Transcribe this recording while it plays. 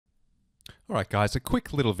Alright guys, a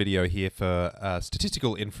quick little video here for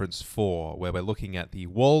Statistical Inference 4, where we're looking at the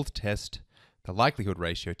Wald test, the likelihood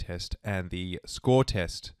ratio test, and the score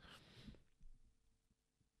test.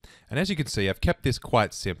 And as you can see, I've kept this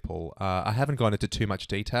quite simple. I haven't gone into too much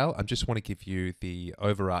detail. I just want to give you the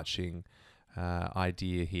overarching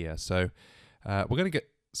idea here. So we're going to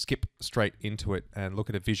skip straight into it and look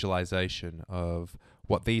at a visualization of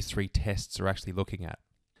what these three tests are actually looking at.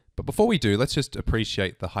 But before we do, let's just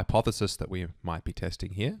appreciate the hypothesis that we might be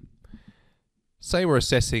testing here. Say we're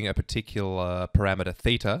assessing a particular parameter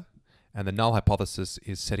theta, and the null hypothesis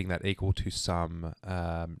is setting that equal to some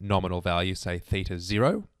nominal value, say theta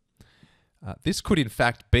 0. This could in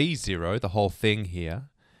fact be 0, the whole thing here,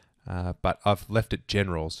 but I've left it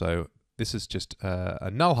general. So this is just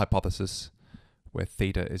a null hypothesis where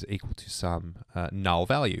theta is equal to some null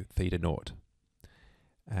value, theta 0.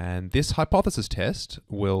 And this hypothesis test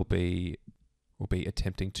will be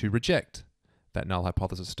attempting to reject that null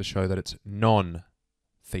hypothesis to show that it's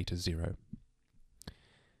non-theta 0.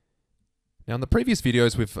 Now in the previous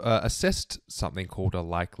videos we've assessed something called a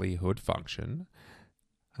likelihood function,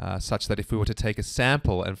 such that if we were to take a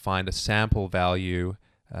sample and find a sample value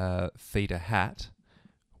theta hat,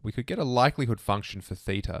 we could get a likelihood function for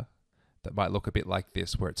theta that might look a bit like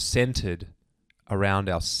this, where it's centered around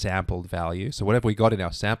our sampled value. So whatever we got in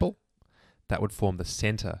our sample, that would form the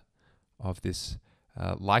center of this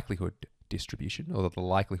likelihood distribution, or the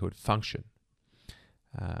likelihood function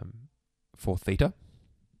for theta.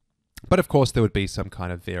 But of course there would be some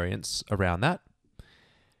kind of variance around that.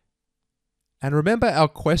 And remember, our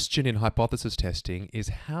question in hypothesis testing is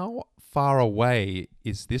how far away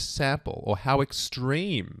is this sample, or how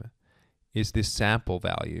extreme is this sample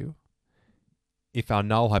value if our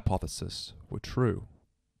null hypothesis were true.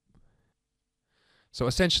 So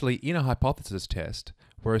essentially, in a hypothesis test,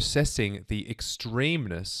 we're assessing the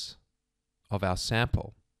extremeness of our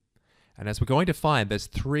sample. And as we're going to find, there's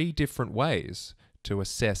three different ways to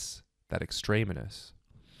assess that extremeness.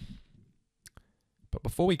 But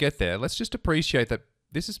before we get there, let's just appreciate that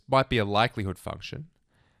might be a likelihood function.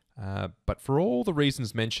 But for all the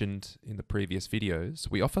reasons mentioned in the previous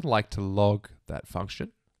videos, we often like to log that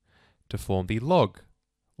function to form the log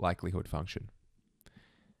likelihood function.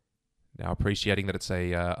 Now, appreciating that it's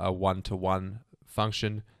a one-to-one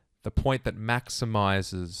function, the point that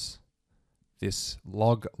maximizes this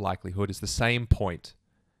log likelihood is the same point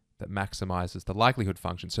that maximizes the likelihood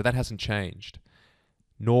function. So that hasn't changed.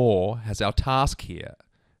 Nor has our task here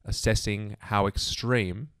assessing how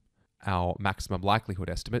extreme our maximum likelihood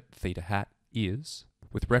estimate, theta hat, is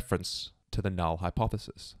with reference to the null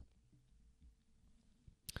hypothesis.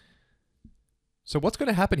 So what's going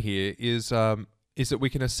to happen here is that we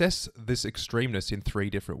can assess this extremeness in three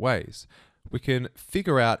different ways. We can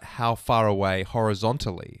figure out how far away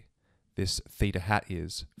horizontally this theta hat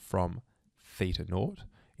is from theta 0.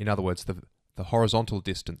 In other words, the horizontal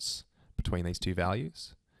distance between these two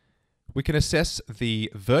values. We can assess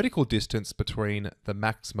the vertical distance between the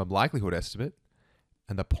maximum likelihood estimate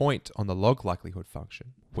and the point on the log likelihood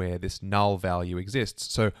function where this null value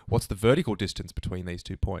exists. So what's the vertical distance between these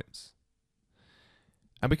 2 points?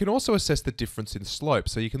 And we can also assess the difference in slope.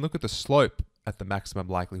 So you can look at the slope at the maximum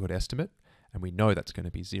likelihood estimate, and we know that's going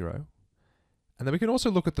to be 0. And then we can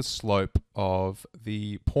also look at the slope of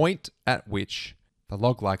the point at which the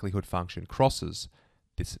log likelihood function crosses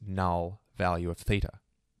this null value of theta.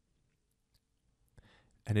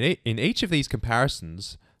 And in each of these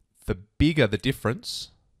comparisons, the bigger the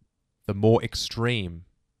difference, the more extreme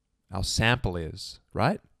our sample is,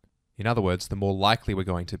 right? In other words, the more likely we're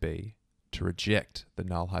going to be to reject the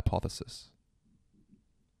null hypothesis.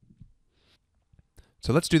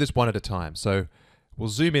 So let's do this one at a time. So we'll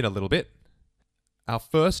zoom in a little bit. Our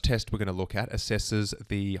first test we're going to look at assesses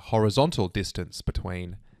the horizontal distance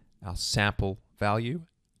between our sample value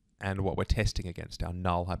and what we're testing against, our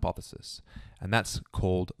null hypothesis. And that's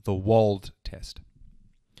called the Wald test.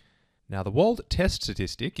 Now the Wald test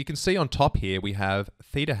statistic, you can see on top here we have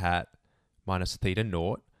theta hat minus theta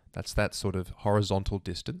 0. That's that sort of horizontal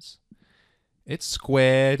distance. It's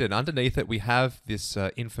squared, and underneath it we have this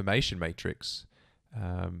information matrix,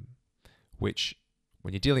 which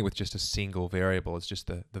when you're dealing with just a single variable is just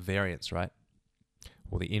the variance, right?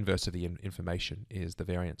 Or the inverse of the information is the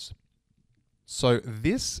variance. So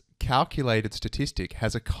this calculated statistic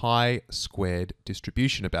has a chi-squared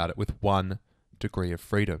distribution about it with 1 degree of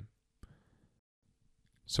freedom.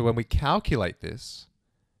 So when we calculate this,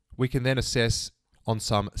 we can then assess on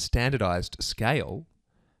some standardized scale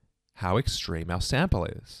how extreme our sample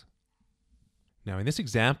is. Now in this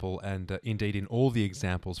example, and indeed in all the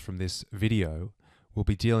examples from this video, we'll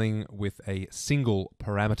be dealing with a single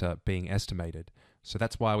parameter being estimated. So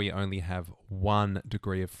that's why we only have 1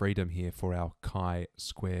 degree of freedom here for our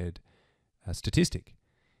chi-squared statistic.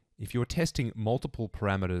 If you're testing multiple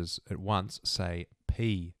parameters at once, say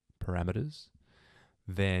p parameters,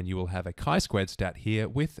 then you will have a chi-squared stat here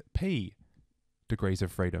with p degrees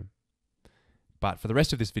of freedom. But for the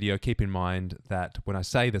rest of this video, keep in mind that when I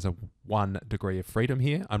say there's a 1 degree of freedom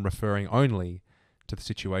here, I'm referring only to the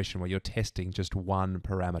situation where you're testing just one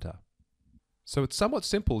parameter. So it's somewhat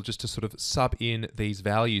simple just to sort of sub in these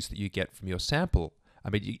values that you get from your sample. I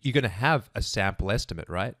mean, you're going to have a sample estimate,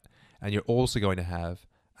 right? And you're also going to have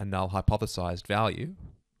a null hypothesized value.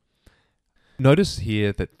 Notice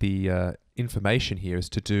here that the information here is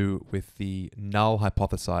to do with the null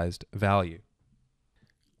hypothesized value.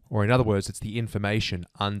 Or in other words, it's the information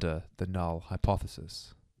under the null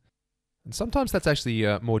hypothesis. And sometimes that's actually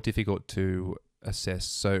more difficult to assess.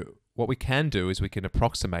 So what we can do is we can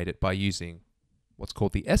approximate it by using what's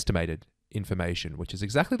called the estimated information, which is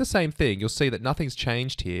exactly the same thing. You'll see that nothing's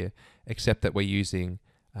changed here, except that we're using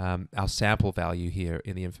our sample value here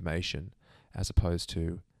in the information, as opposed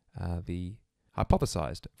to the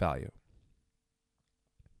hypothesized value.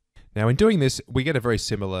 Now, in doing this, we get a very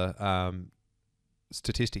similar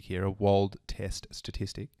statistic here, a Wald test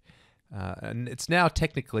statistic. And it's now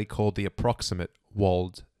technically called the approximate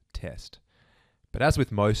Wald test. But as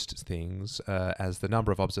with most things, as the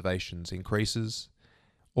number of observations increases,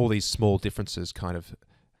 all these small differences kind of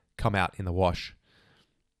come out in the wash.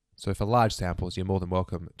 So for large samples, you're more than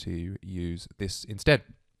welcome to use this instead.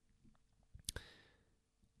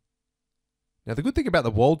 Now, the good thing about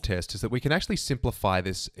the Wald test is that we can actually simplify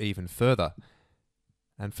this even further.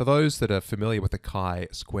 And for those that are familiar with the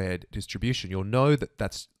chi-squared distribution, you'll know that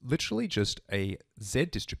that's literally just a z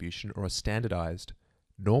distribution, or a standardized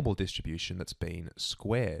normal distribution that's been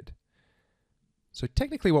squared. So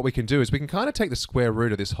technically what we can do is we can kind of take the square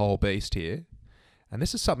root of this whole beast here, and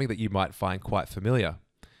this is something that you might find quite familiar.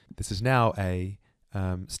 This is now a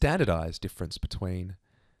standardized difference between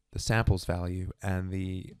the samples value and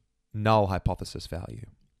the null hypothesis value.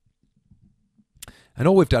 And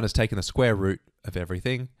all we've done is taken the square root of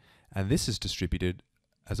everything, and this is distributed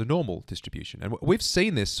as a normal distribution. And we've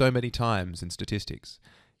seen this so many times in statistics.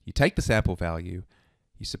 You take the sample value,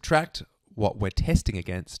 you subtract what we're testing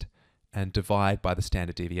against, and divide by the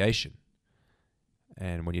standard deviation.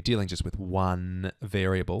 And when you're dealing just with one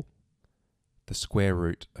variable, the square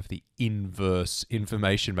root of the inverse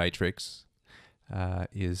information matrix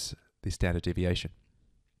is the standard deviation.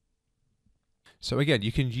 So again,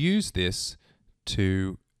 you can use this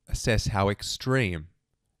to assess how extreme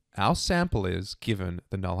our sample is given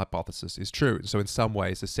the null hypothesis is true. So in some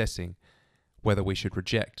ways, assessing whether we should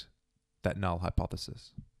reject that null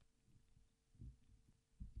hypothesis.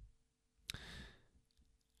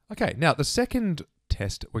 Okay, now the second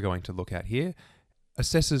test we're going to look at here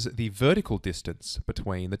assesses the vertical distance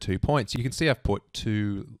between the 2 points. You can see I've put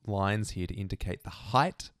 2 lines here to indicate the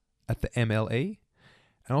height at the MLE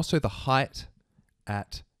and also the height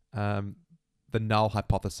at the null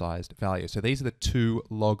hypothesized value. So these are the 2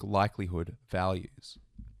 log likelihood values.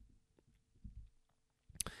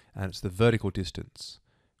 And it's the vertical distance,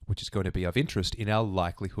 which is going to be of interest in our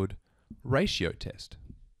likelihood ratio test.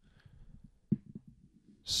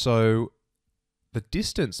 So the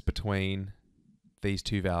distance between these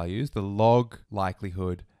 2 values, the log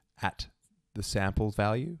likelihood at the sample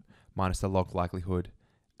value minus the log likelihood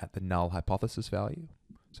at the null hypothesis value,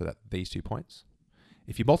 so that these 2 points.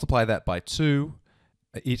 If you multiply that by 2,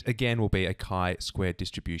 it again will be a chi-squared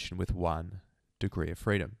distribution with 1 degree of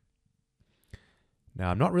freedom. Now,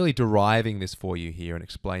 I'm not really deriving this for you here and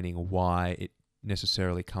explaining why it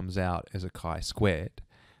necessarily comes out as a chi-squared.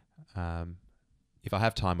 If I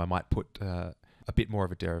have time, I might put a bit more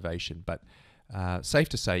of a derivation, but safe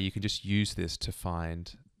to say you can just use this to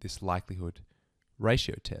find this likelihood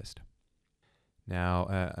ratio test.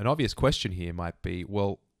 Now, an obvious question here might be,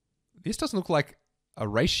 well, this doesn't look like a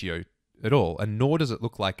ratio at all, and nor does it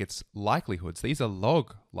look like it's likelihoods. These are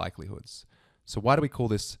log likelihoods. So why do we call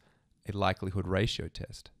this a likelihood ratio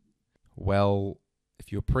test? Well,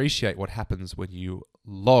 if you appreciate what happens when you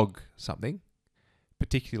log something,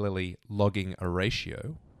 particularly logging a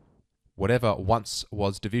ratio, whatever once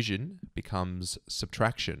was division becomes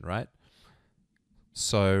subtraction, right?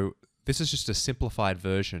 So this is just a simplified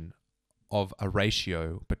version of a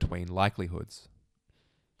ratio between likelihoods.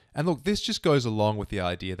 And look, this just goes along with the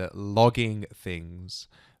idea that logging things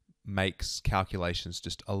makes calculations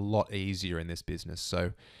just a lot easier in this business.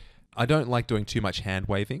 So I don't like doing too much hand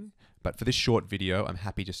waving, but for this short video, I'm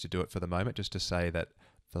happy just to do it for the moment, just to say that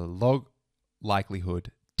the log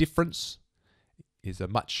likelihood difference is a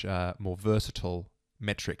much more versatile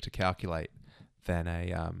metric to calculate than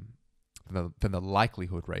the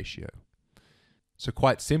likelihood ratio. So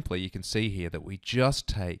quite simply, you can see here that we just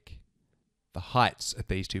take the heights at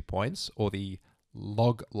these 2 points, or the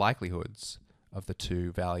log likelihoods of the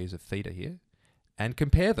two values of theta here, and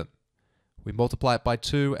compare them. We multiply it by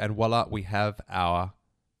 2, and voila, we have our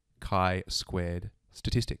chi-squared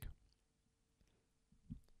statistic.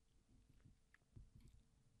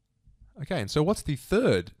 Okay, and so what's the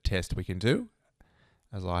third test we can do?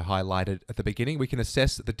 As I highlighted at the beginning, we can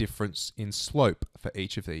assess the difference in slope for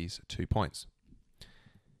each of these 2 points.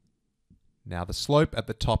 Now, the slope at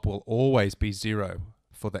the top will always be 0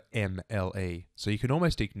 for the MLE, so you can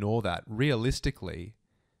almost ignore that. Realistically,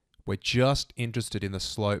 we're just interested in the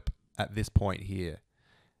slope at this point here,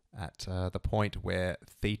 at the point where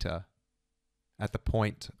theta, at the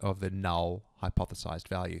point of the null hypothesized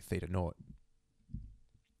value, theta naught.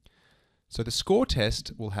 So the score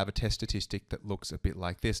test will have a test statistic that looks a bit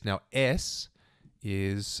like this. Now, S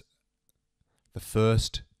is the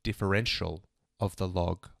first differential of the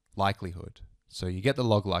log likelihood. So you get the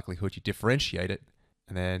log likelihood, you differentiate it,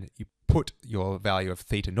 and then you put your value of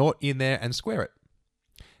theta naught in there and square it.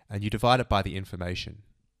 And you divide it by the information.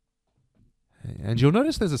 And you'll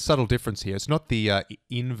notice there's a subtle difference here. It's not the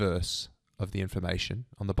inverse of the information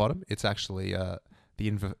on the bottom. It's actually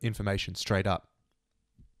the information straight up.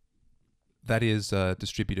 That is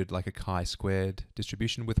distributed like a chi-squared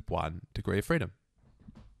distribution with 1 degree of freedom.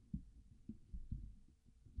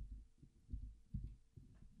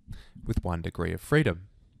 With 1 degree of freedom.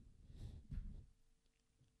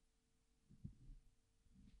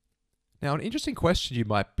 Now, an interesting question you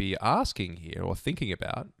might be asking here or thinking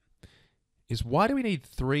about is, why do we need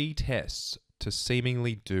 3 tests to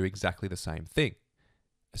seemingly do exactly the same thing,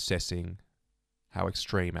 assessing how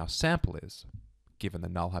extreme our sample is, given the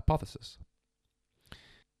null hypothesis?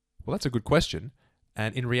 Well, that's a good question.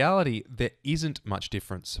 And in reality, there isn't much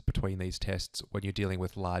difference between these tests when you're dealing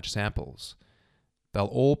with large samples. They'll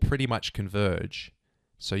all pretty much converge,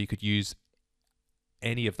 so you could use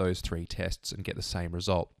any of those 3 tests and get the same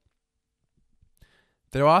result.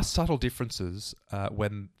 There are subtle differences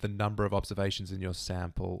when the number of observations in your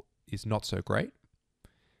sample is not so great.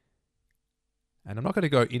 And I'm not going to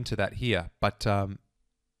go into that here, but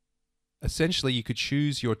essentially you could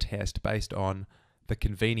choose your test based on the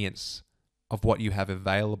convenience of what you have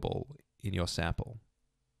available in your sample.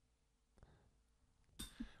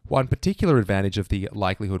 One particular advantage of the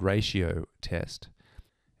likelihood ratio test,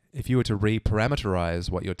 if you were to reparameterize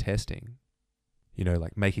what you're testing, you know,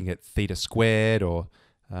 like making it theta squared or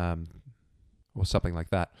something like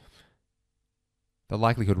that, the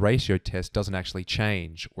likelihood ratio test doesn't actually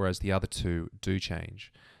change, whereas the other two do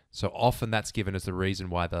change. So often that's given as the reason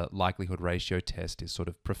why the likelihood ratio test is sort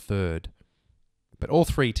of preferred. But all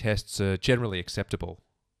 3 tests are generally acceptable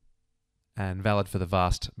and valid for the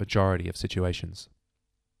vast majority of situations.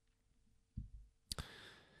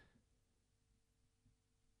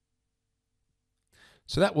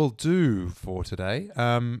 So that will do for today.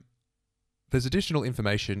 There's additional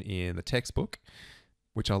information in the textbook,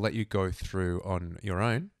 which I'll let you go through on your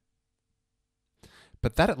own.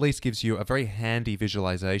 But that at least gives you a very handy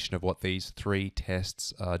visualization of what these 3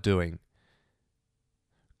 tests are doing.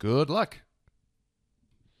 Good luck!